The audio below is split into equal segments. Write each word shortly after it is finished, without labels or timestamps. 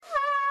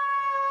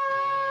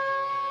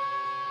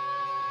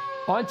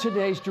On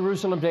today's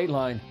Jerusalem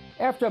Dateline,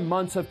 after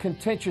months of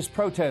contentious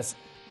protests,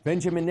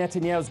 Benjamin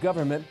Netanyahu's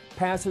government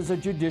passes a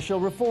judicial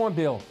reform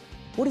bill.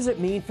 What does it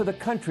mean for the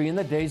country in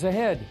the days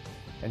ahead?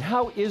 And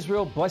how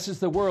Israel blesses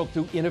the world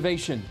through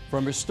innovation,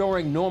 from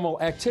restoring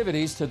normal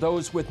activities to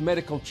those with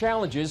medical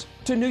challenges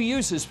to new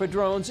uses for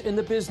drones in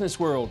the business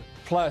world.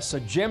 Plus, a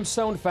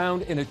gemstone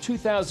found in a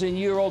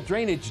 2,000-year-old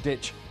drainage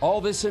ditch.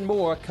 All this and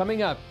more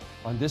coming up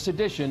on this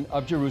edition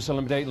of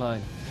Jerusalem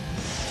Dateline.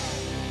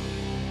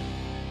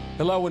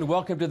 Hello and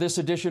welcome to this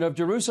edition of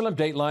Jerusalem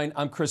Dateline.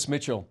 I'm Chris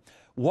Mitchell.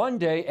 One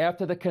day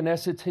after the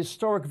Knesset's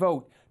historic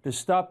vote to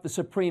stop the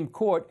Supreme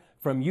Court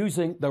from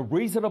using the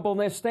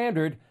reasonableness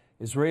standard,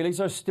 Israelis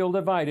are still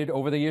divided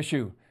over the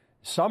issue.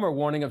 Some are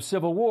warning of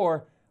civil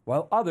war,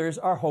 while others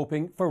are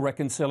hoping for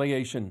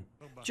reconciliation.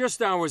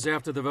 Just hours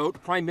after the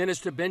vote, Prime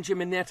Minister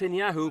Benjamin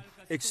Netanyahu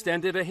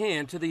extended a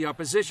hand to the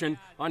opposition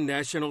on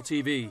national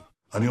TV.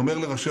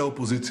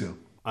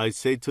 I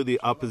say to the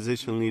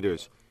opposition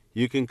leaders,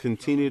 you can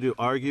continue to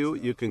argue,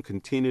 you can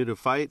continue to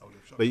fight,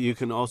 but you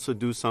can also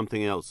do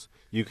something else.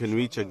 You can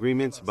reach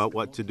agreements about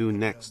what to do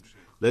next.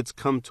 Let's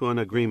come to an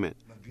agreement.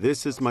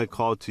 This is my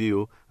call to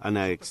you, and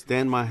I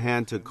extend my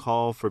hand to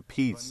call for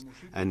peace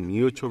and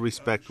mutual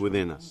respect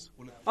within us.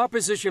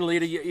 Opposition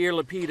leader Yair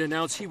Lapid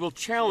announced he will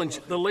challenge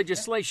the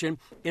legislation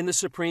in the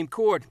Supreme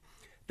Court.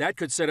 That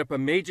could set up a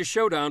major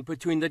showdown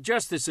between the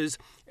justices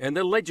and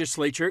the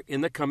legislature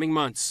in the coming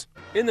months.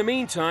 In the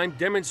meantime,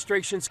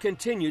 demonstrations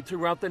continued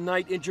throughout the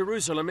night in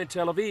Jerusalem and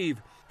Tel Aviv.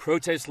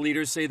 Protest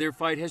leaders say their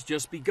fight has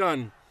just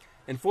begun.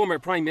 And former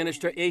Prime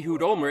Minister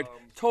Ehud Olmert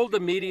told the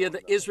media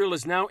that Israel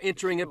is now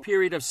entering a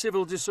period of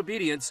civil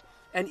disobedience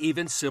and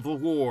even civil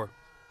war.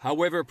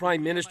 However,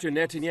 Prime Minister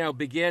Netanyahu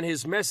began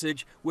his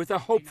message with a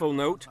hopeful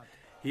note.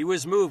 He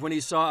was moved when he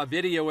saw a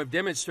video of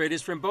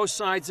demonstrators from both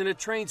sides in a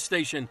train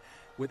station,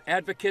 with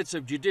advocates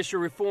of judicial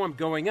reform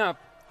going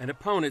up and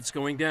opponents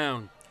going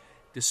down.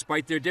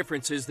 Despite their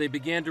differences, they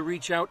began to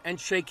reach out and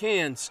shake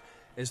hands,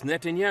 as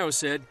Netanyahu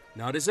said,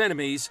 not as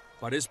enemies,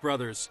 but as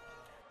brothers.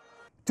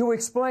 To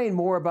explain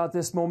more about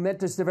this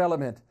momentous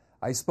development,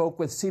 I spoke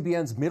with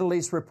CBN's Middle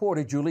East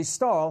reporter Julie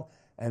Stahl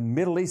and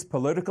Middle East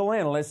political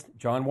analyst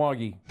John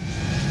Wagi.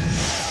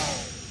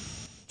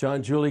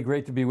 John, Julie,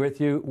 great to be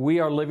with you. We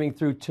are living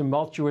through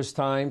tumultuous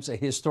times, a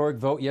historic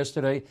vote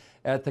yesterday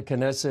at the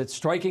Knesset,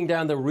 striking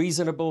down the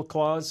reasonable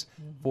clause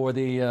for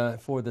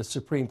the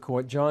Supreme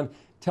Court. John,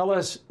 tell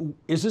us,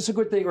 is this a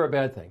good thing or a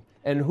bad thing?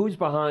 And who's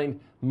behind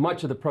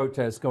much of the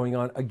protests going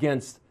on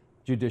against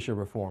judicial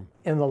reform?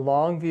 In the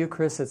long view,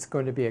 Chris, it's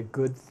going to be a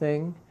good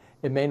thing.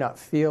 It may not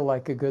feel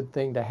like a good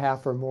thing to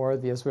half or more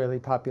of the Israeli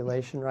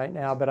population right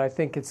now, but I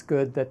think it's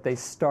good that they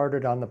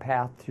started on the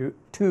path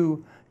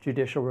to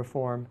judicial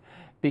reform,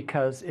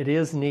 because it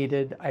is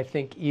needed. I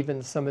think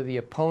even some of the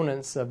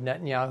opponents of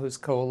Netanyahu's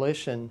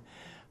coalition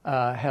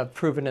have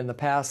proven in the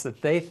past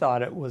that they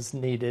thought it was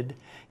needed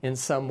in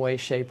some way,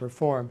 shape, or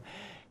form.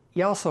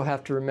 You also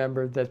have to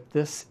remember that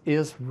this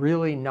is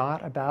really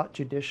not about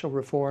judicial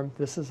reform.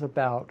 This is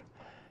about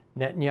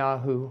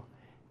Netanyahu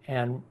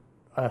and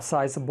a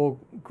sizable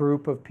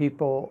group of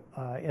people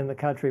in the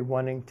country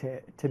wanting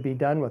to be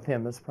done with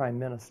him as prime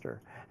minister.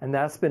 And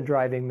that's been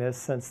driving this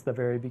since the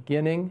very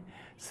beginning,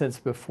 since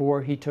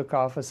before he took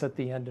office at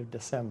the end of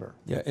December.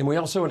 Yeah, and we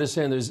also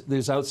understand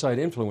there's outside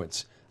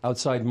influence,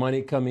 outside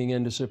money coming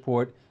in to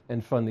support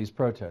and fund these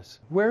protests.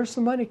 Where's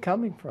the money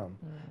coming from?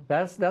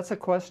 That's a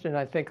question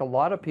I think a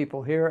lot of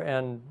people here,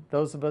 and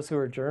those of us who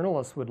are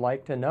journalists, would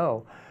like to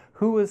know.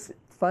 Who is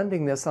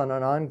funding this on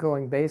an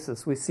ongoing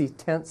basis? We see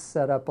tents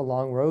set up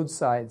along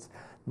roadsides,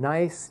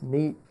 nice,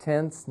 neat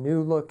tents,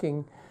 new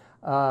looking.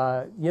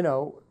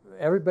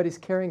 Everybody's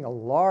carrying a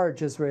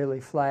large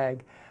Israeli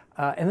flag.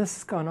 And this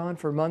has gone on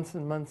for months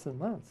and months and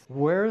months.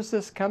 Where is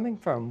this coming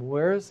from?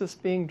 Where is this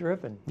being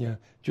driven? Yeah.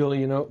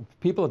 Julie,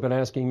 people have been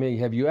asking me,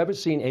 have you ever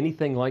seen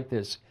anything like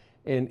this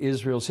in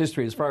Israel's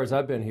history as far as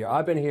I've been here?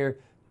 I've been here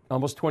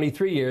almost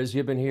 23 years.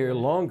 You've been here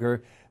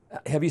longer.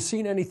 Have you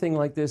seen anything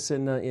like this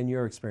in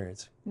your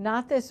experience?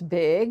 Not this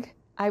big.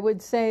 I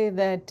would say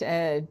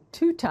that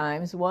two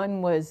times.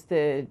 One was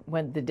the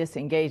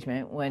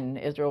disengagement, when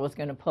Israel was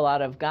going to pull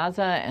out of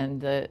Gaza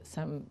and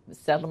some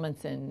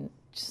settlements in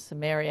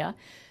Samaria.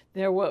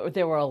 There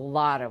were a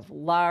lot of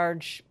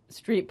large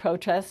street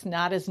protests,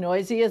 not as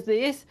noisy as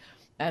these,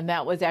 and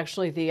that was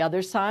actually the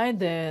other side,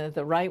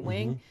 the right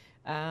wing,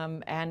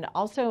 and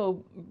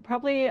also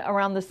probably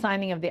around the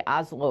signing of the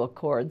Oslo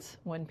Accords,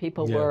 when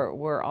people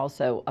were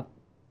also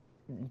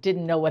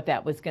didn't know what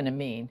that was going to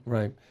mean.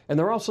 Right, and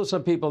there are also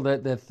some people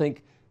that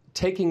think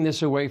taking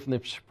this away from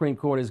the Supreme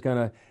Court is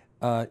going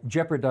to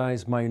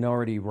jeopardize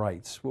minority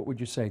rights. What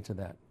would you say to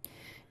that?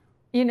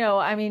 We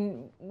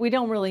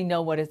don't really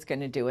know what it's going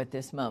to do at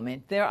this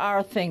moment. There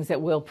are things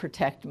that will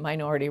protect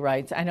minority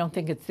rights. I don't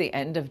think it's the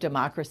end of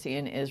democracy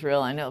in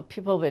Israel. I know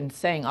people have been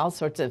saying all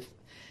sorts of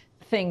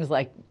things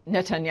like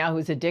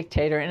Netanyahu's a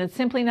dictator, and it's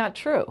simply not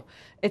true.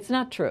 It's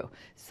not true.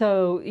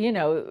 So,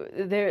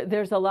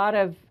 there's a lot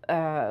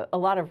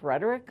of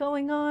rhetoric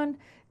going on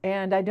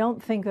And I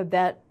don't think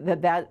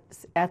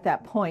that's at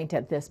that point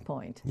at this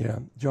point. Yeah,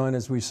 John,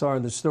 as we saw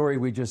in the story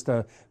we just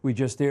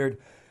aired,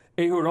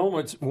 Ehud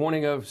Olmert's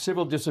warning of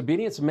civil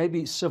disobedience,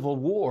 maybe civil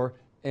war.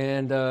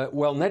 And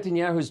while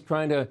Netanyahu is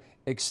trying to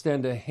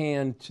extend a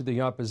hand to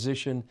the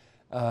opposition,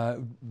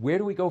 where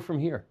do we go from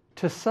here?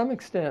 To some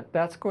extent,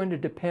 that's going to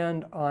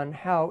depend on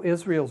how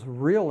Israel's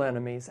real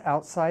enemies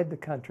outside the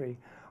country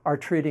are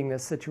treating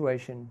this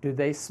situation. Do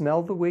they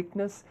smell the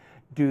weakness?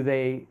 Do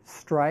they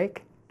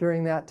strike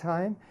during that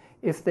time?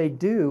 If they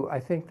do, I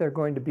think they're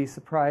going to be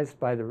surprised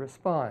by the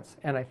response.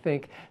 And I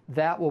think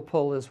that will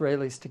pull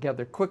Israelis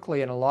together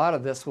quickly, and a lot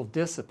of this will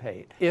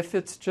dissipate. If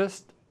it's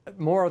just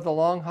more of the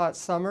long, hot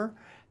summer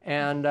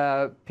and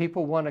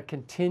people want to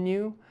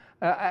continue,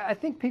 I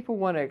think people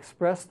want to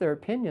express their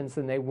opinions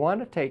and they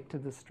want to take to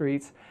the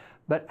streets.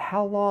 But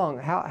how long?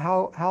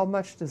 How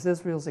much does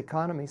Israel's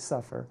economy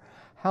suffer?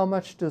 How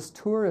much does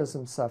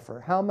tourism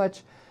suffer? How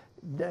much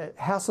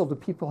hassle do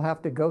people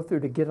have to go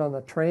through to get on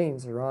the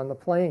trains or on the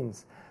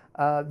planes?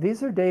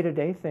 These are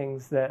day-to-day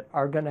things that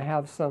are going to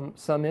have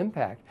some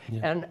impact. Yeah.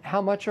 And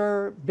how much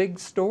are big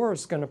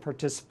stores going to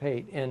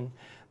participate in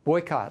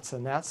boycotts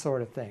and that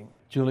sort of thing?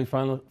 Julie,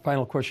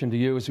 final question to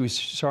you. As we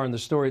saw in the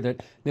story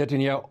that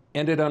Netanyahu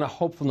ended on a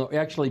hopeful note,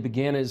 actually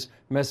began his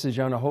message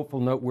on a hopeful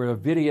note with a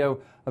video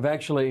of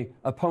actually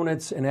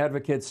opponents and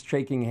advocates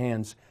shaking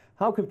hands.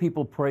 How can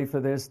people pray for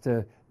this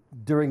for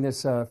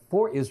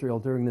Israel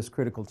during this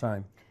critical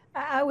time?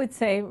 I would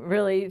say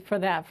really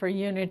for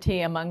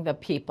unity among the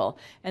people,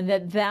 and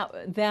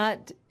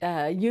that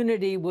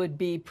unity would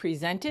be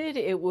presented.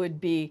 It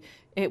would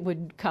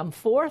come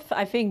forth.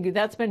 I think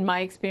that's been my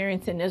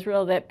experience in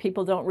Israel, that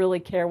people don't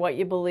really care what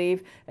you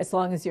believe as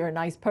long as you're a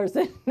nice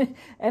person.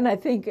 And I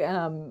think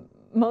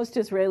most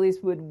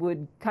Israelis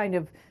would kind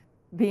of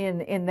be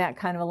in that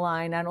kind of a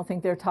line. I don't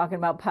think they're talking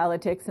about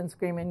politics and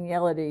screaming and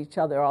yell at each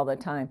other all the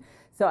time.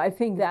 So I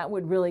think that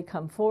would really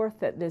come forth,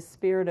 that this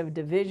spirit of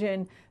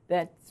division,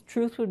 that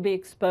truth would be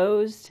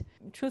exposed,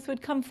 truth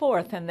would come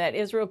forth, and that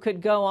Israel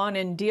could go on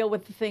and deal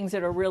with the things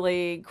that are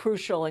really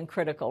crucial and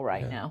critical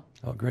right now.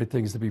 Oh, great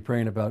things to be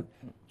praying about.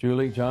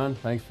 Julie, John,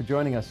 thanks for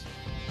joining us.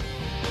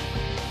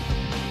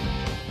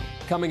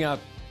 Coming up,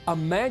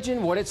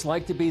 imagine what it's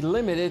like to be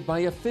limited by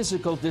a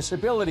physical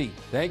disability.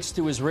 Thanks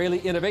to Israeli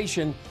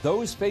innovation,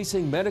 those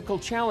facing medical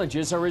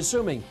challenges are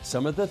resuming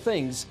some of the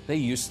things they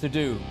used to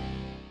do.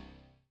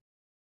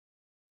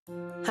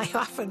 I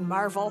often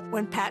marvel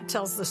when Pat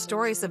tells the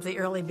stories of the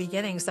early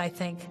beginnings. I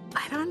think,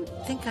 I don't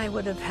think I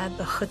would have had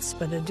the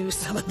chutzpah to do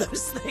some of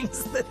those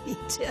things that he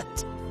did.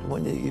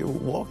 When you're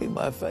walking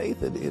by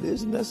faith, it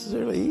isn't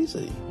necessarily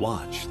easy.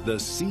 Watch the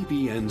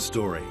CBN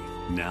Story,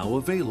 now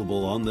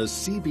available on the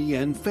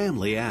CBN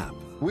Family app.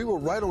 We were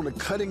right on the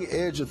cutting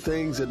edge of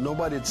things that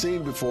nobody had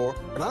seen before,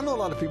 and I know a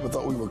lot of people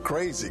thought we were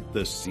crazy.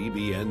 The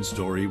CBN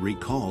Story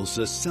recalls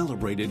the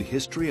celebrated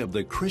history of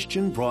the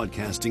Christian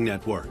Broadcasting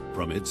Network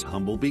from its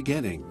humble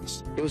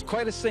beginnings. It was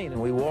quite a scene,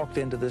 and we walked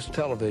into this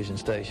television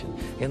station.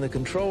 In the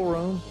control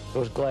room, there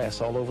was glass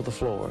all over the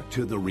floor.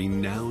 To the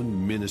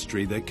renowned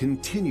ministry that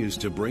continues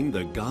to bring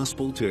the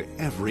gospel to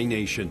every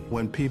nation.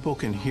 When people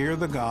can hear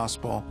the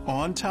gospel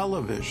on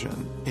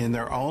television in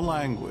their own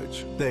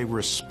language, they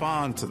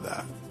respond to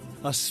that.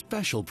 A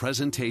special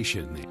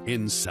presentation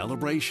in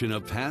celebration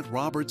of Pat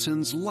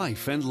Robertson's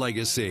life and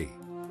legacy.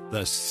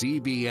 The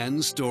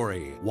CBN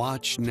Story.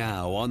 Watch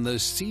now on the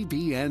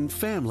CBN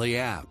Family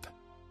app.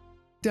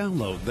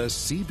 Download the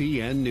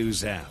CBN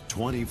News app.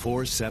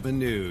 24/7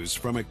 news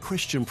from a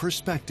Christian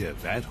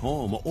perspective at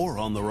home or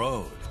on the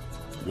road.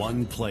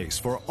 One place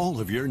for all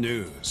of your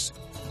news.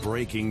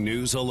 Breaking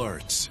news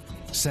alerts.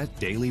 Set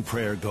daily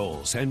prayer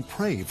goals and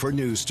pray for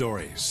news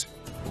stories.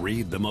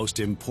 Read the most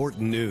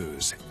important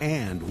news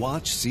and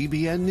watch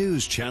CBN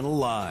News Channel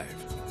live.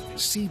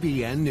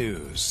 CBN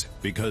News,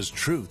 because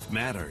truth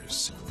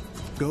matters.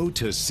 Go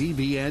to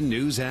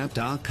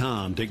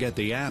cbnnewsapp.com to get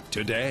the app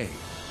today.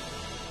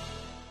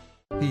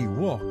 He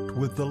walked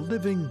with the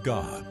living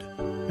God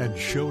and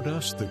showed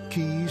us the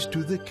keys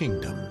to the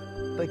kingdom.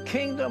 The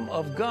kingdom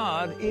of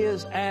God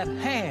is at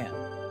hand.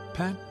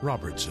 Pat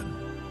Robertson,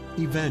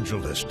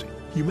 evangelist,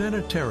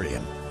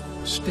 humanitarian,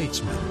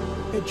 statesman,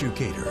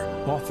 educator,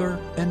 author,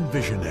 and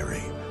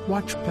visionary.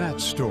 Watch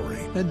Pat's story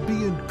and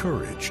be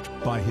encouraged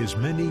by his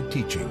many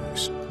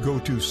teachings. Go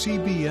to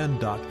cbn.com/Pat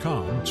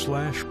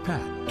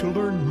to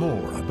learn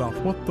more about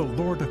what the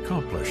Lord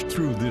accomplished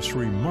through this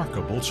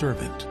remarkable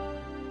servant.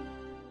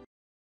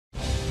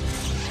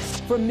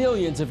 For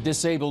millions of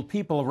disabled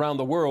people around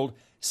the world,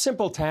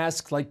 simple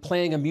tasks like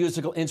playing a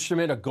musical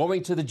instrument or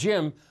going to the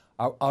gym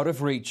are out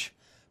of reach.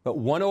 But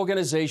one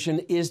organization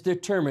is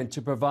determined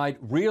to provide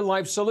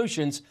real-life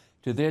solutions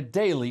to their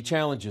daily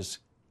challenges.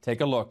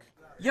 Take a look.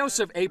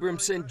 Joseph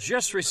Abramson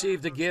just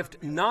received a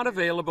gift not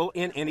available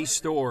in any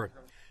store.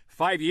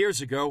 5 years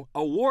ago,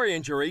 a war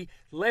injury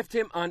left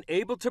him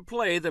unable to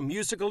play the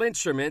musical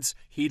instruments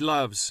he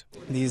loves.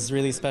 These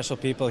really special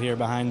people here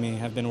behind me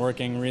have been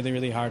working really,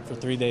 really hard for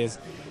 3 days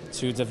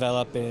to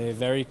develop a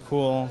very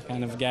cool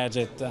kind of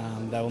gadget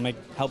that will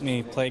help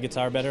me play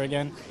guitar better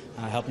again.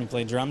 helped me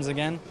play drums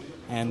again,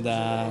 and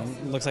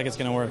looks like it's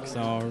going to work.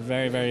 So we're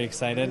very, very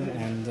excited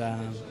and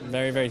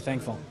very, very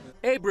thankful.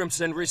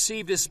 Abramson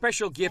received a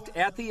special gift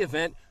at the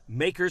event,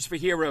 Makers for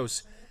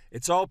Heroes.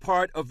 It's all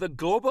part of the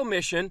global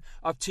mission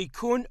of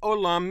Tikkun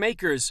Olam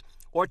Makers,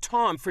 or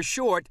TOM for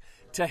short,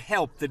 to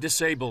help the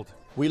disabled.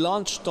 We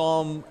launched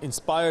TOM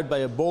inspired by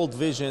a bold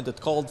vision that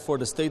called for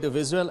the State of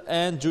Israel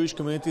and Jewish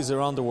communities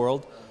around the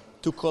world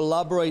to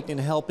collaborate in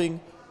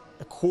helping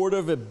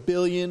 250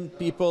 million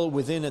people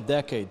within a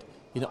decade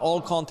in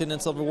all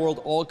continents of the world,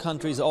 all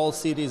countries, all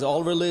cities,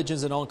 all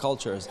religions, and all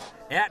cultures.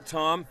 At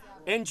TOM,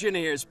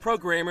 engineers,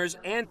 programmers,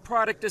 and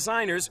product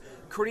designers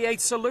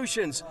create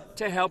solutions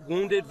to help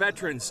wounded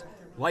veterans,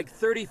 like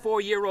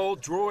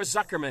 34-year-old Dror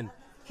Zuckerman.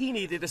 He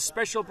needed a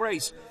special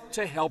brace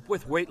to help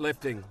with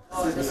weightlifting.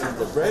 This is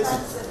the brace.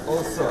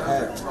 Also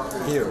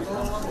have here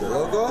the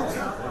logo,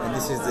 and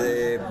this is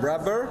the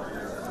rubber.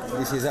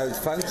 This is how it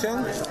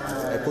functions.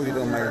 I put it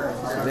on my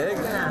leg,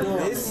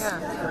 like this.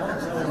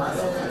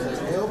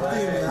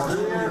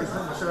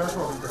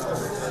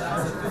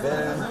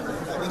 Then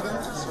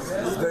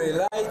it's very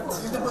light. I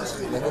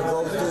can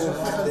go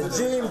to the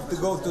gym, to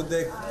go to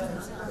the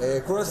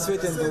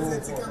CrossFit and do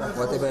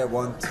whatever I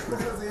want.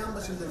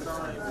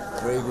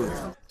 Very good.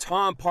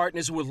 TOM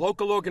partners with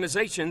local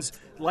organizations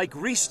like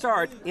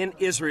Restart in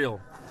Israel.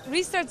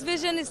 Restart's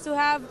vision is to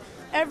have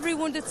every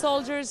wounded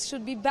soldiers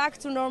should be back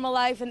to normal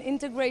life and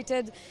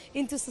integrated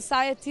into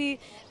society.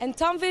 And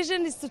TOM's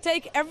vision is to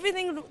take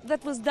everything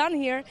that was done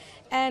here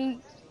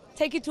and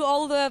take it to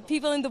all the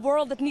people in the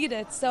world that need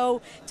it.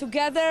 So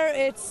together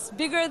it's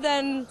bigger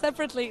than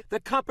separately. The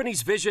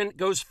company's vision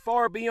goes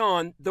far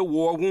beyond the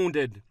war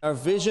wounded. Our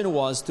vision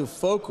was to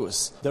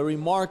focus the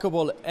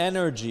remarkable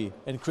energy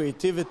and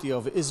creativity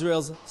of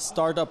Israel's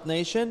startup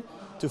nation,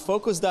 to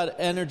focus that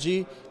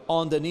energy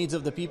on the needs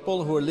of the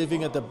people who are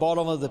living at the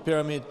bottom of the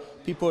pyramid,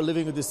 people who are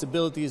living with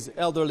disabilities,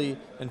 elderly,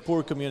 and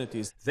poor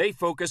communities. They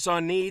focus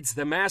on needs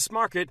the mass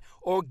market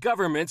or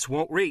governments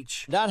won't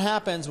reach. That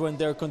happens when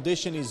their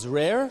condition is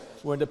rare,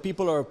 when the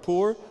people are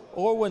poor,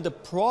 or when the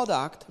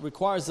product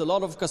requires a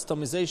lot of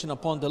customization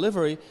upon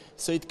delivery,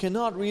 so it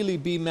cannot really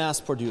be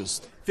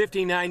mass-produced.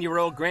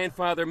 59-year-old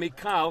grandfather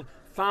Mikal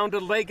found a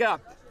leg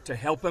up to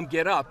help him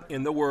get up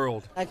in the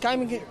world. I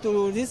came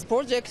to this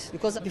project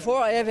because before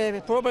I have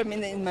a problem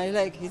in my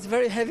leg. It's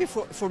very heavy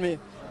for me.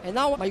 And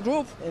now my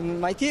group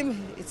and my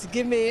team, it's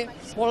give me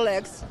small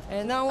legs.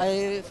 And now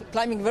I'm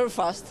climbing very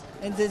fast.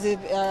 And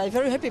I'm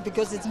very happy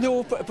because it's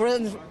new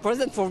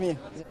present for me.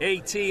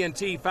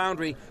 AT&T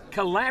Foundry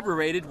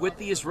collaborated with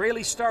the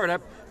Israeli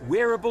startup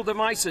Wearable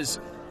Devices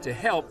to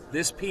help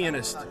this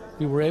pianist.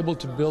 We were able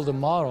to build a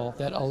model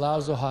that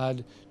allows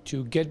Ohad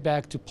to get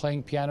back to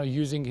playing piano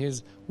using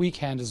his weak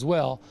hand as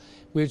well,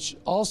 which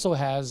also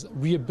has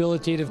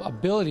rehabilitative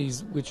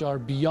abilities which are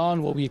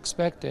beyond what we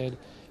expected,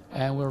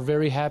 and we're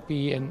very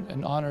happy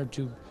and honored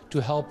to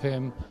help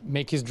him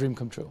make his dream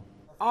come true.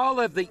 All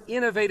of the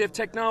innovative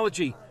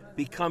technology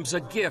becomes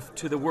a gift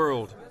to the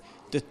world.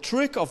 The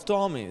trick of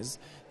TOM is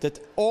that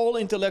all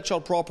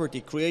intellectual property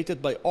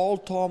created by all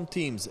TOM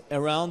teams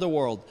around the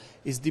world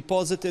is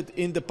deposited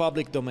in the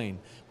public domain,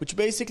 which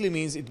basically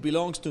means it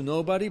belongs to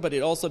nobody, but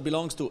it also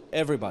belongs to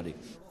everybody.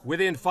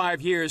 Within 5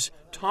 years,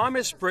 TOM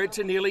is spread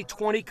to nearly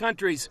 20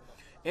 countries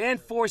and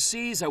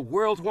foresees a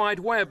worldwide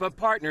web of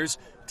partners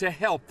to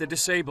help the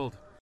disabled.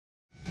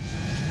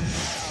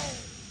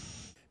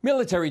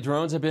 Military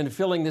drones have been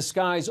filling the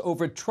skies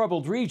over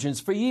troubled regions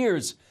for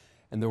years,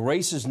 and the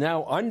race is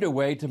now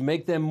underway to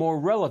make them more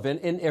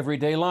relevant in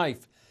everyday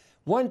life.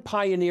 One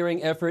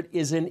pioneering effort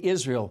is in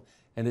Israel,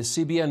 and as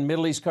CBN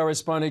Middle East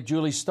correspondent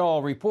Julie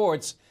Stahl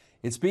reports,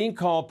 it's being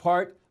called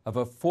part of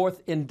a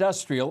fourth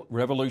industrial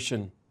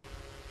revolution.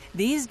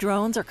 These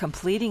drones are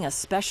completing a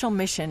special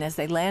mission as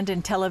they land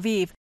in Tel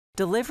Aviv,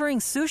 delivering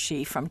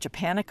sushi from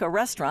Japanica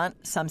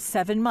restaurant some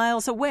 7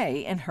 miles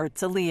away in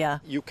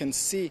Herzliya. You can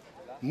see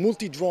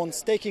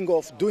multi-drones taking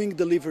off, doing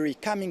delivery,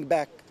 coming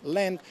back,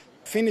 land,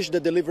 finish the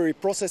delivery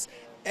process,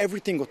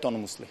 everything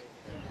autonomously.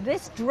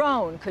 This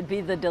drone could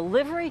be the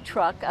delivery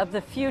truck of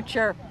the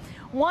future.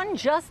 One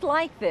just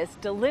like this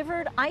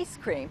delivered ice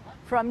cream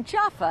from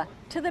Jaffa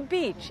to the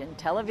beach in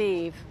Tel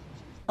Aviv.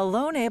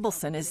 Alon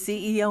Abelson is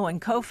CEO and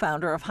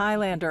co-founder of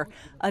Highlander,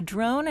 a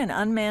drone and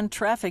unmanned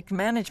traffic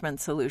management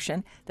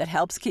solution that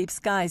helps keep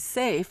skies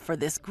safe for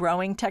this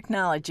growing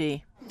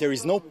technology. There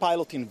is no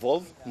pilot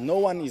involved, no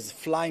one is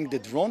flying the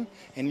drone,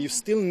 and you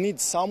still need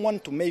someone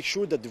to make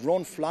sure that the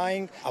drone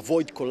flying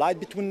avoid collide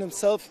between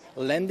themselves,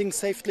 landing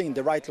safely in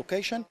the right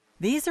location.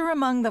 These are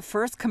among the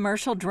first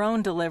commercial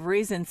drone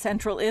deliveries in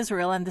central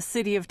Israel and the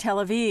city of Tel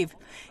Aviv.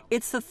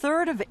 It's the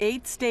third of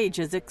 8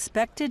 stages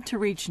expected to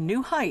reach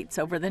new heights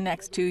over the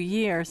next 2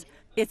 years.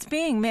 It's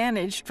being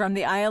managed from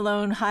the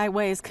Ayalon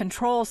Highways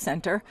Control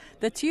Center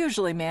that's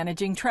usually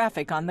managing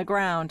traffic on the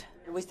ground.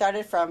 We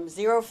started from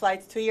 0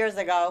 flights 2 years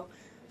ago,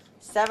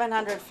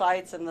 700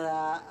 flights in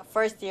the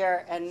first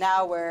year, and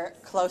now we're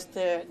close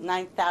to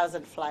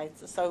 9,000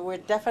 flights. So we're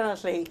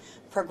definitely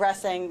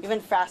progressing even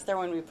faster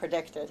than we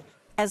predicted.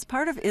 As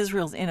part of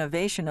Israel's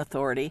Innovation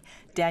Authority,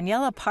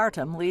 Daniela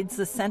Partam leads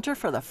the Center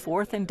for the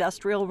Fourth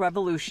Industrial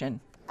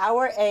Revolution.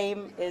 Our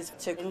aim is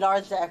to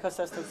enlarge the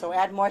ecosystem, so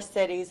add more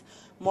cities,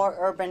 more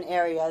urban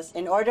areas.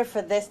 In order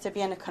for this to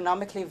be an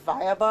economically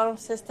viable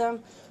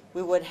system,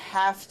 we would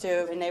have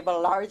to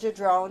enable larger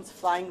drones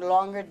flying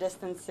longer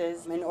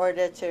distances in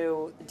order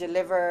to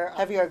deliver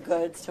heavier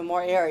goods to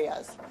more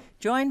areas.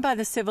 Joined by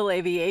the Civil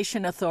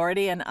Aviation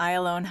Authority and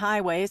Ayalon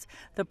Highways,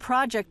 the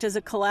project is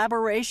a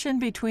collaboration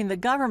between the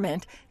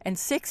government and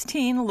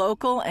 16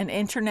 local and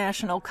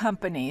international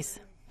companies.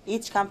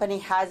 Each company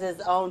has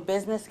its own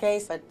business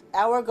case, but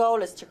our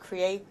goal is to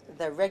create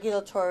the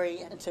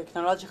regulatory and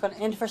technological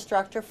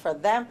infrastructure for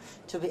them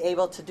to be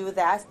able to do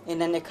that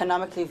in an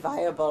economically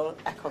viable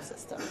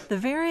ecosystem. The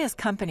various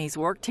companies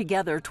work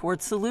together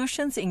towards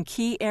solutions in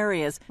key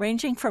areas,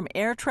 ranging from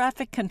air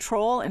traffic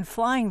control and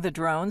flying the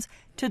drones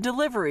to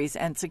deliveries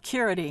and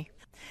security.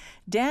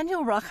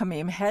 Daniel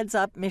Rachamim heads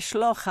up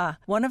Mishlocha,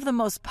 one of the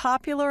most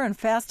popular and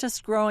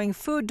fastest-growing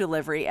food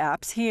delivery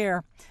apps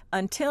here.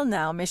 Until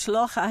now,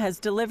 Mishlocha has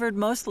delivered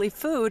mostly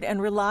food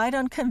and relied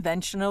on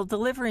conventional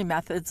delivery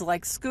methods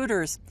like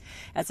scooters.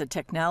 As a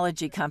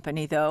technology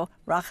company, though,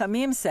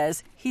 Rachamim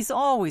says he's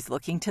always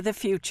looking to the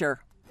future.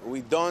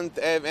 We don't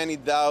have any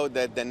doubt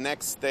that the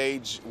next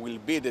stage will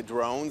be the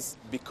drones,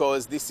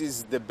 because this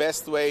is the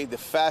best way, the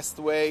fast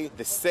way,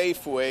 the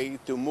safe way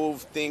to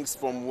move things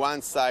from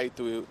one side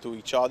to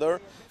each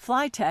other.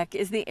 Flytech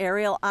is the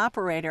aerial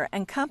operator,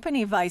 and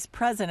company vice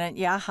president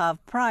Yahav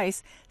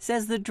Price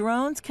says the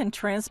drones can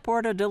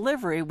transport a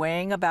delivery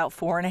weighing about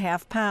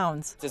 4.5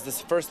 pounds. This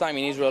is the first time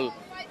in Israel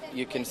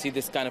you can see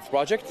this kind of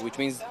project, which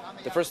means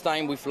the first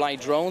time we fly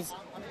drones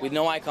with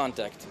no eye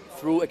contact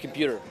through a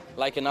computer,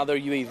 like another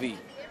UAV.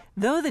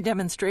 Though the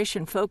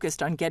demonstration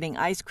focused on getting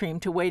ice cream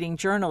to waiting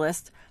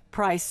journalists,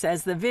 Price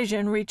says the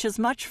vision reaches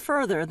much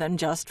further than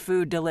just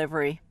food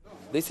delivery.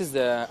 This is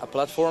a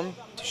platform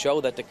to show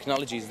that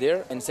technology is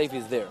there and safety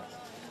is there.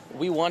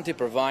 We want to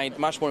provide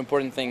much more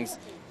important things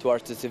to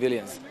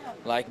civilians,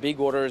 like big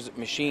orders,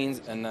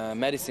 machines, and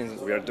medicines.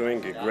 We are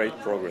doing a great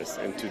progress,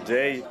 and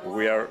today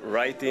we are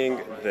writing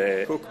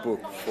the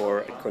cookbook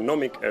for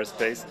economic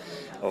airspace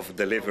of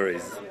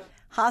deliveries.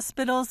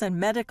 Hospitals and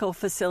medical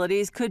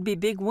facilities could be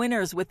big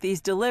winners with these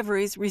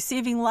deliveries,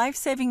 receiving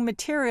life-saving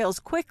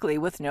materials quickly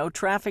with no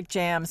traffic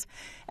jams.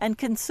 And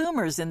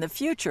consumers in the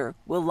future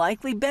will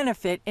likely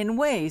benefit in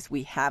ways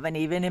we haven't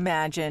even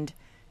imagined.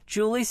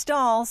 Julie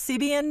Stahl,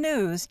 CBN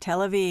News, Tel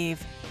Aviv.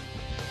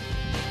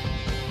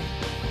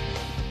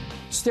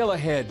 Still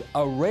ahead,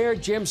 a rare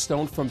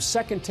gemstone from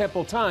Second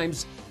Temple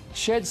times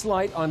sheds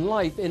light on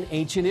life in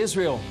ancient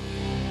Israel.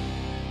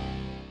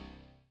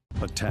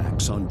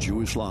 Attacks on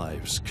Jewish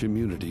lives,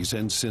 communities,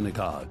 and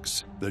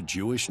synagogues. The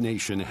Jewish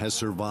nation has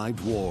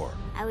survived war.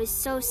 I was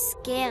so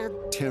scared.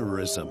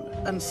 Terrorism.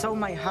 And saw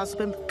my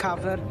husband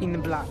covered in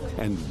blood.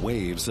 And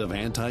waves of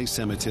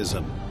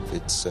anti-Semitism.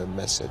 It's a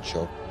message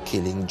of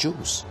killing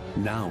Jews.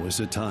 Now is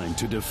a time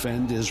to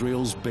defend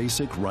Israel's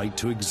basic right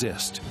to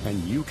exist.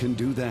 And you can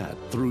do that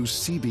through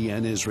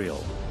CBN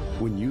Israel.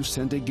 When you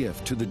send a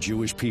gift to the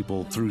Jewish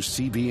people through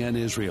CBN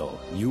Israel,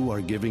 you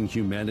are giving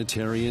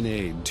humanitarian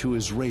aid to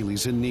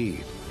Israelis in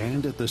need.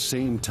 And at the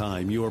same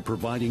time, you are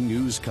providing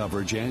news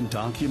coverage and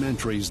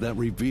documentaries that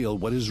reveal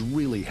what is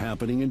really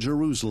happening in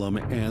Jerusalem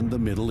and the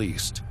Middle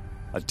East.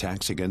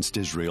 Attacks against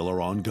Israel are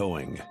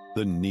ongoing.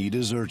 The need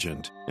is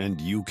urgent,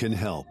 and you can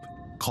help.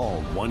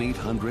 Call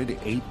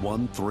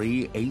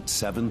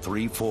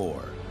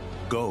 1-800-813-8734.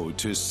 Go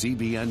to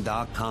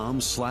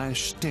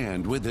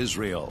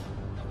cbn.com/standwithisrael.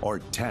 or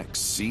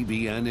text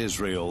CBN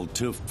Israel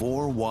to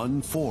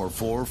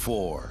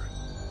 41444.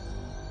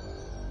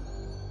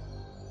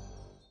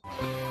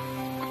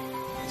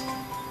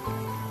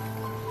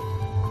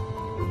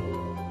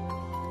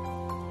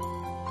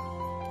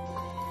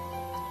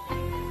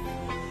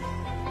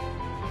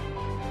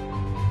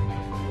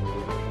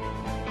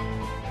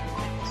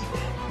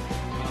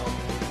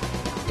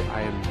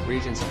 I am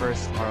Region's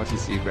first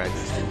ROTC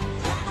graduate student.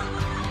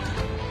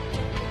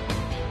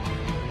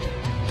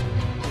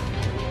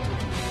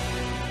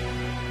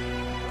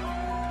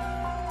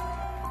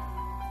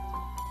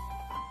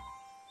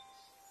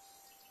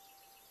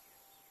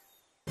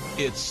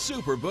 It's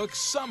Superbook's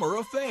Summer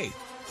of Faith.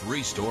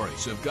 3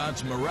 stories of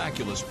God's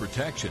miraculous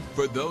protection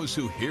for those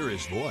who hear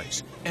His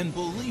voice and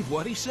believe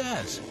what He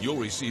says. You'll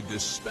receive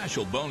this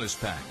special bonus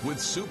pack with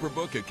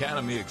Superbook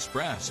Academy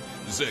Express,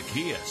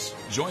 Zacchaeus.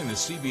 Join the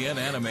CBN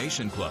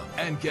Animation Club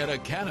and get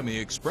Academy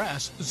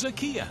Express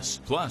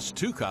Zacchaeus, plus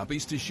 2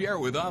 copies to share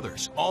with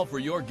others, all for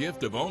your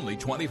gift of only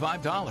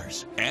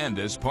 $25. And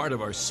as part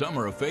of our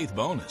Summer of Faith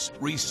bonus,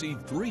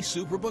 receive 3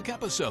 Superbook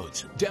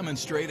episodes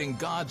demonstrating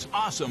God's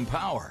awesome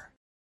power.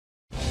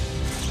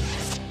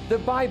 The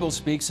Bible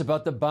speaks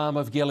about the balm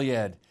of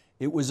Gilead.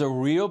 It was a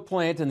real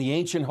plant in the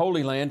ancient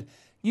Holy Land,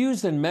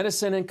 used in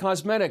medicine and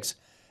cosmetics,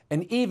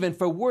 and even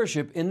for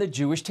worship in the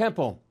Jewish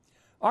temple.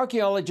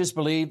 Archaeologists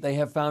believe they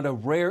have found a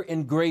rare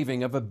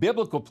engraving of a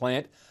biblical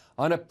plant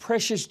on a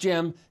precious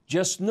gem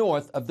just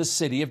north of the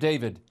city of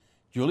David.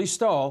 Julie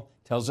Stahl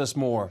tells us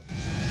more.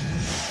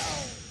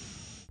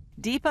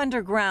 Deep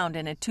underground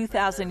in a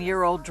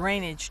 2,000-year-old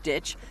drainage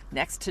ditch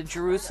next to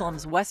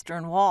Jerusalem's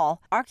western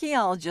wall,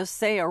 archaeologists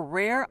say a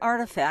rare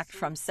artifact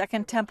from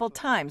Second Temple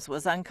times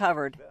was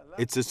uncovered.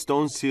 It's a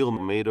stone seal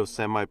made of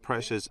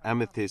semi-precious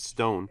amethyst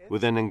stone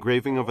with an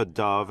engraving of a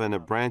dove and a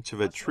branch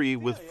of a tree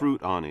with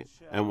fruit on it.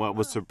 And what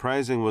was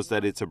surprising was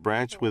that it's a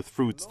branch with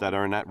fruits that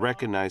are not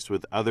recognized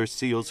with other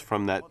seals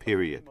from that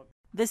period.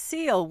 The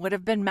seal would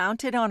have been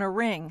mounted on a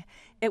ring.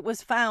 It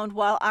was found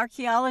while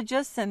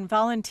archaeologists and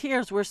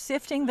volunteers were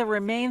sifting the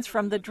remains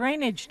from the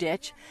drainage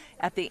ditch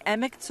at the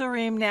Emek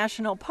Tzurim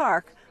National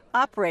Park,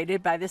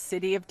 operated by the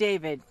City of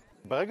David.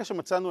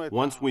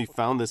 Once we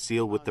found the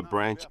seal with the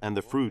branch and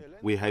the fruit,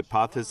 we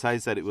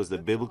hypothesized that it was the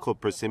biblical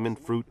persimmon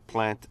fruit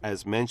plant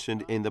as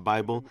mentioned in the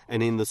Bible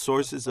and in the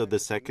sources of the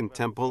Second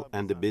Temple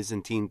and the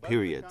Byzantine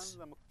periods.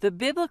 The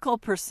biblical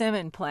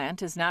persimmon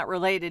plant is not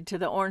related to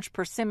the orange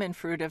persimmon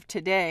fruit of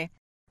today.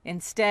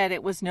 Instead,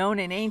 it was known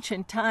in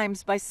ancient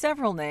times by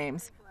several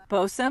names: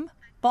 bosom,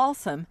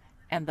 balsam,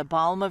 and the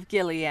balm of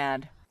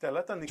Gilead.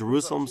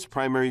 Jerusalem's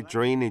primary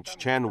drainage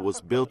channel was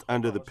built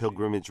under the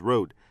Pilgrimage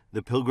Road.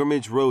 The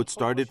Pilgrimage Road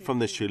started from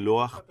the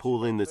Shiloach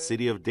pool in the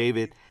City of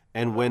David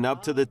and went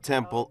up to the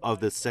temple of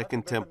the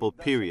Second Temple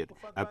period.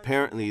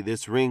 Apparently,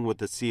 this ring with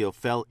the seal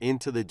fell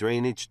into the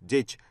drainage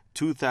ditch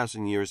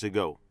 2,000 years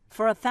ago.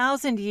 For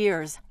 1,000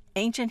 years,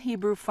 ancient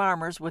Hebrew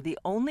farmers were the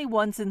only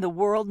ones in the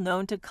world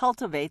known to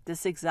cultivate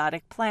this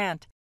exotic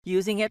plant,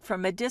 using it for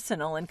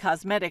medicinal and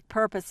cosmetic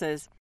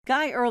purposes.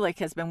 Guy Ehrlich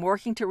has been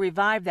working to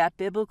revive that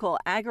biblical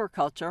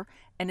agriculture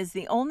and is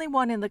the only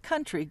one in the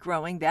country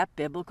growing that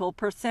biblical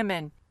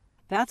persimmon.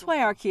 That's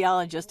why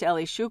archaeologist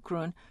Eli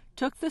Shukrun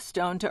took the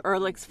stone to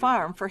Ehrlich's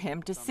farm for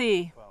him to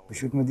see.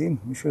 It's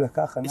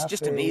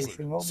just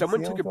amazing.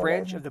 Someone took a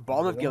branch of the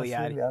balm of Gilead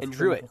and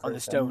drew it on the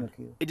stone.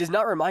 It does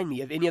not remind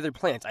me of any other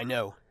plant I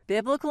know.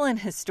 Biblical and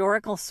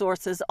historical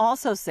sources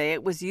also say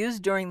it was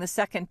used during the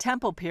Second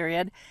Temple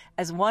period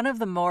as one of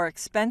the more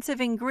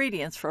expensive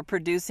ingredients for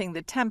producing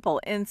the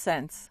temple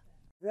incense.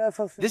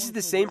 This is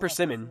the same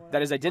persimmon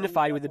that is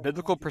identified with the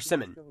biblical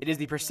persimmon. It is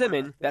the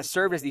persimmon that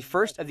served as the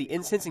first of the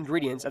incense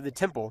ingredients of the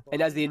temple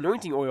and as the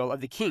anointing oil of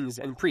the kings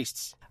and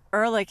priests.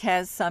 Ehrlich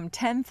has some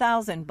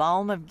 10,000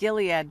 balm of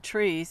Gilead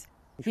trees.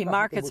 He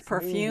markets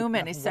perfume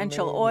and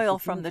essential oil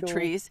from the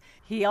trees.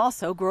 He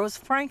also grows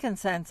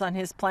frankincense on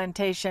his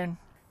plantation.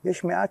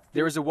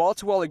 There is a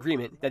wall-to-wall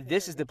agreement that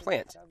this is the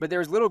plant, but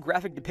there is little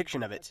graphic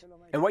depiction of it.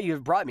 And what you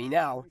have brought me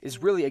now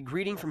is really a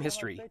greeting from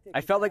history. I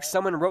felt like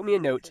someone wrote me a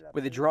note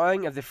with a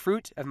drawing of the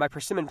fruit of my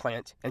persimmon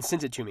plant and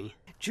sent it to me.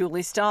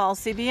 Julie Stahl,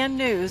 CBN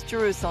News,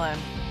 Jerusalem.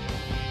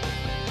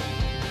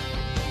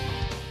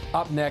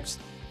 Up next,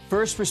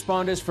 first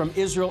responders from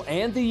Israel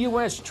and the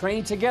U.S.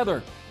 train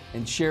together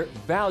and share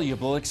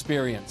valuable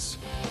experience.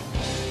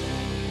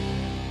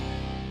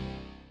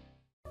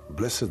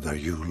 Blessed are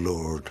you,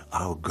 Lord,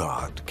 our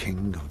God,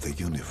 King of the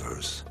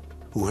universe,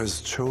 who has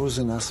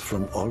chosen us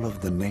from all of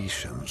the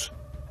nations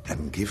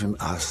and given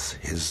us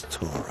his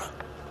Torah.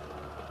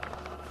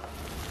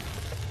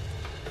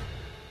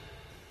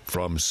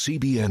 From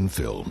CBN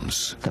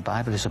Films. The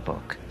Bible is a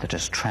book that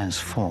has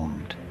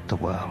transformed the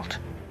world.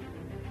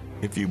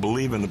 If you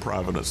believe in the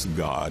providence of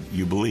God,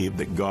 you believe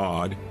that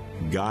God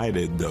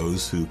guided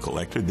those who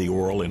collected the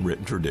oral and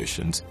written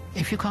traditions.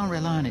 If you can't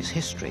rely on its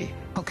history,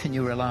 how can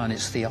you rely on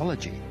its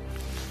theology?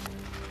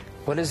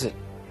 What is it?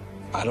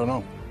 I don't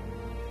know.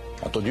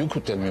 I thought you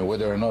could tell me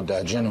whether or not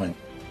they're genuine.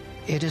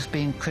 It has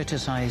been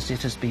criticized,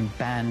 it has been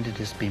banned, it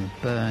has been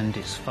burned,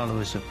 its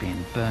followers have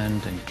been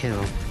burned and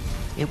killed.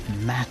 It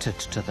mattered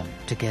to them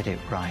to get it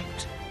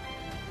right.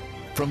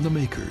 From the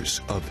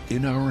makers of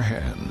In Our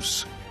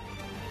Hands,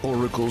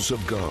 Oracles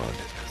of God,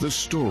 the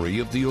story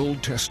of the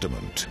Old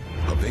Testament.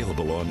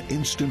 Available on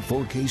instant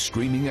 4K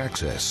streaming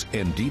access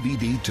and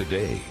DVD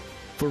today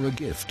for a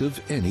gift of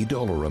any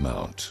dollar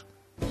amount.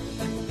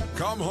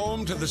 Come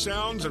home to the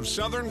sounds of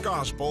Southern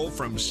Gospel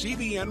from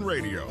CBN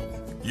Radio.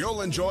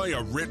 You'll enjoy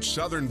a rich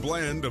Southern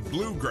blend of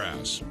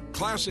bluegrass,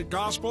 classic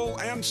gospel,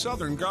 and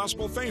Southern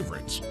gospel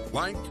favorites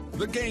like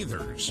the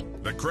Gaithers,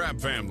 the Crab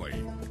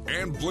Family,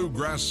 and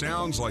bluegrass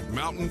sounds like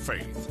Mountain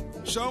Faith.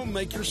 So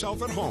make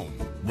yourself at home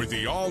with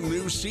the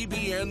all-new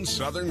CBN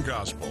Southern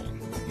Gospel.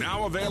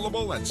 Now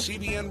available at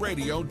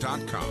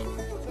cbnradio.com.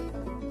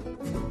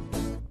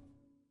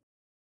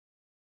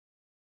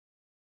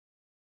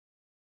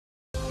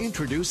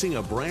 Introducing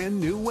a brand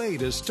new way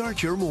to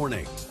start your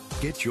morning.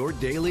 Get your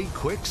daily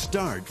quick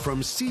start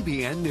from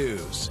CBN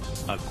News.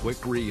 A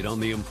quick read on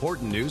the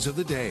important news of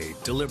the day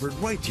delivered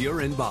right to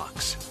your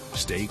inbox.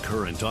 Stay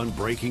current on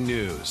breaking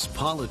news,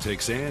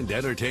 politics, and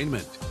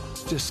entertainment.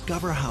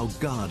 Discover how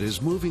God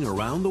is moving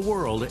around the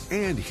world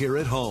and here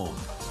at home.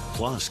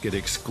 Plus, get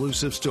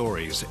exclusive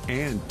stories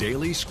and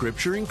daily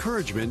scripture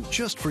encouragement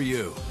just for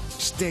you.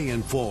 Stay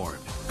informed.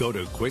 Go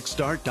to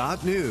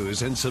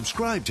quickstart.news and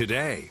subscribe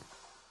today.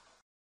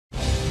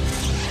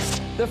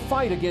 The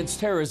fight against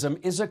terrorism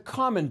is a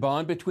common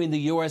bond between the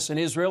U.S. and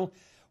Israel.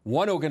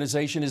 One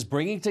organization is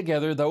bringing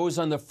together those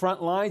on the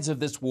front lines of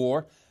this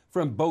war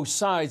from both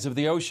sides of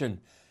the ocean.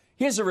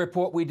 Here's a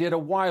report we did a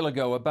while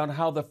ago about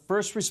how the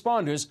first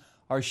responders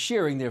are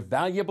sharing their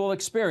valuable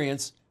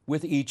experience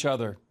with each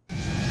other.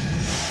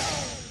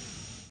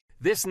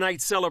 This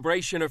night's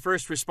celebration of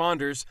first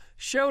responders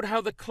showed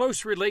how the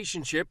close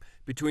relationship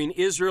between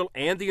Israel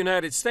and the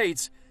United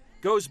States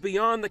goes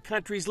beyond the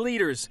country's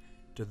leaders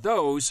to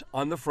those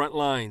on the front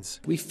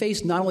lines. We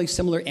face not only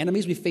similar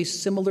enemies, we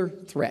face similar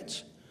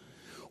threats.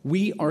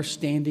 We are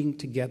standing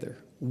together.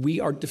 We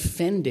are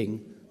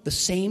defending the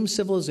same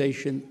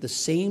civilization, the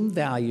same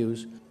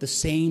values, the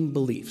same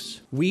beliefs.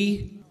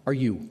 We are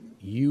you.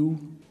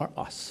 You are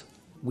us.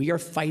 We are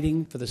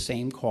fighting for the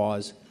same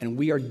cause, and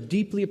we are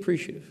deeply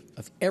appreciative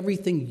of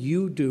everything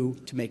you do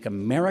to make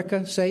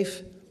America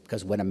safe,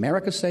 because when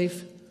America's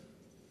safe,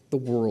 the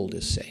world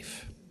is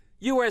safe.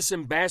 U.S.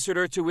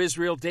 Ambassador to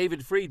Israel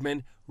David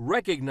Friedman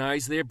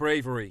recognized their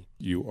bravery.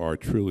 You are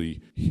truly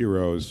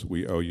heroes.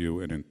 We owe you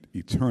an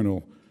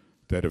eternal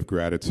debt of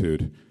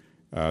gratitude.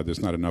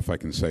 There's not enough I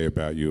can say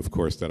about you. Of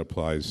course, that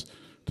applies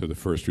to the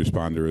first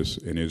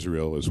responders in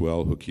Israel as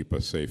well, who keep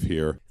us safe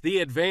here. The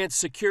Advanced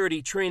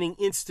Security Training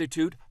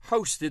Institute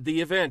hosted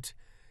the event.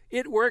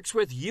 It works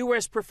with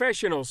U.S.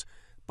 professionals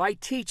by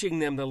teaching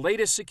them the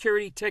latest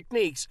security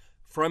techniques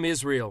from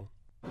Israel.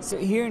 So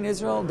here in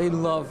Israel, they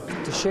love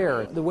to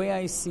share. The way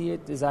I see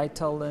it is I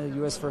tell the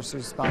U.S. first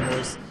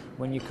responders,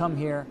 when you come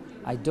here,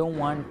 I don't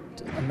want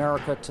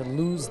America to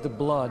lose the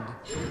blood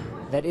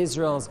that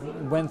Israel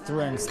went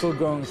through and still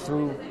going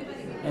through,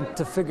 and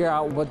to figure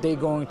out what they're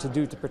going to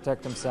do to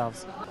protect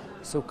themselves.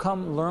 So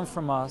come learn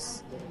from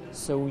us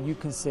so you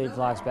can save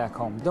lives back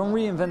home. Don't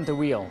reinvent the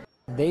wheel.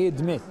 They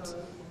admit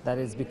that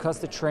it's because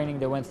the training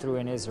they went through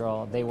in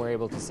Israel, they were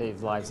able to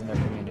save lives in their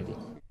community.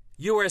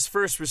 U.S.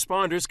 first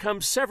responders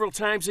come several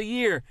times a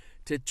year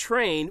to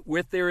train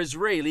with their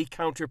Israeli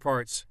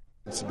counterparts.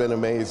 It's been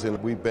amazing.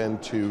 We've been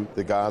to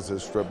the Gaza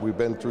Strip. We've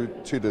been through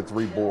to the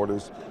three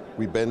borders.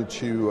 We've been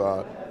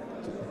to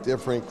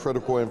different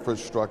critical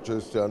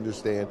infrastructures to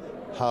understand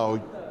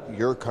how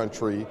your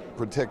country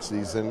protects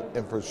these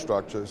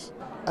infrastructures.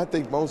 I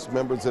think most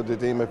members of the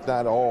team, if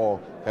not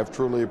all, have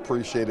truly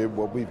appreciated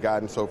what we've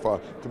gotten so far.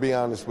 To be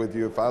honest with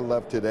you, if I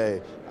left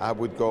today, I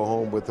would go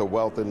home with a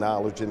wealth of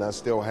knowledge, and I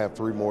still have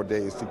 3 more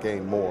days to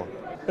gain more.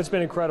 It's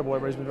been incredible.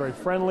 Everybody's been very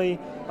friendly.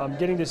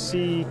 Getting to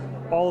see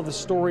all of the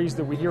stories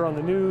that we hear on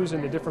the news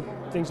and the different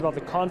things about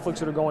the conflicts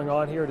that are going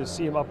on here, to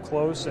see them up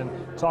close and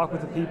talk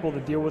with the people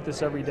that deal with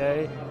this every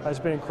day has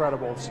been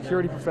incredible.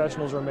 Security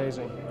professionals are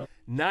amazing.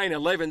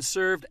 9/11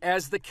 served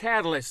as the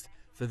catalyst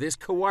for this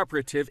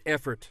cooperative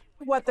effort.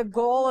 What the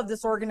goal of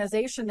this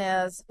organization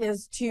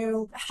is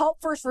to help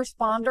first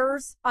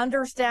responders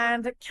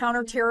understand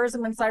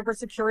counterterrorism and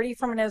cybersecurity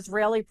from an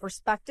Israeli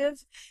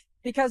perspective,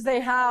 because they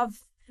have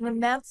an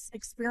immense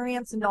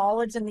experience and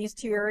knowledge in these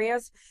 2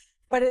 areas.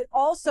 But it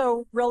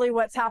also really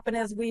what's happened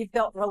is we've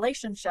built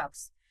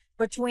relationships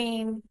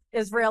between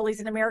Israelis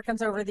and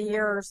Americans over the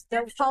years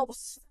that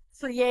helps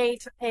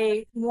create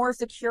a more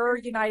secure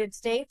United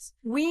States.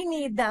 We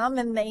need them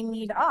and they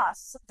need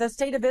us. The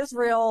state of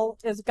Israel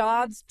is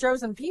God's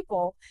chosen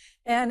people,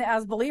 and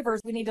as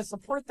believers, we need to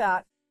support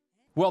that.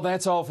 Well,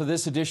 that's all for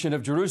this edition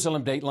of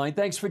Jerusalem Dateline.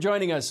 Thanks for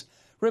joining us.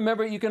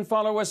 Remember, you can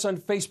follow us on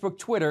Facebook,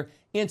 Twitter,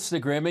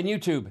 Instagram, and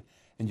YouTube.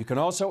 And you can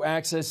also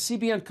access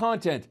CBN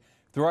content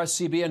through our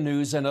CBN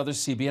News and other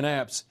CBN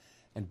apps.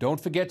 And don't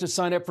forget to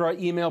sign up for our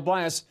email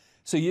blast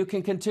so you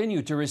can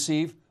continue to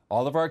receive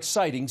all of our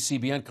exciting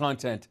CBN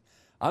content.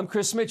 I'm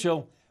Chris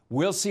Mitchell.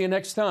 We'll see you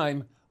next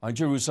time on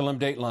Jerusalem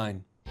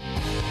Dateline.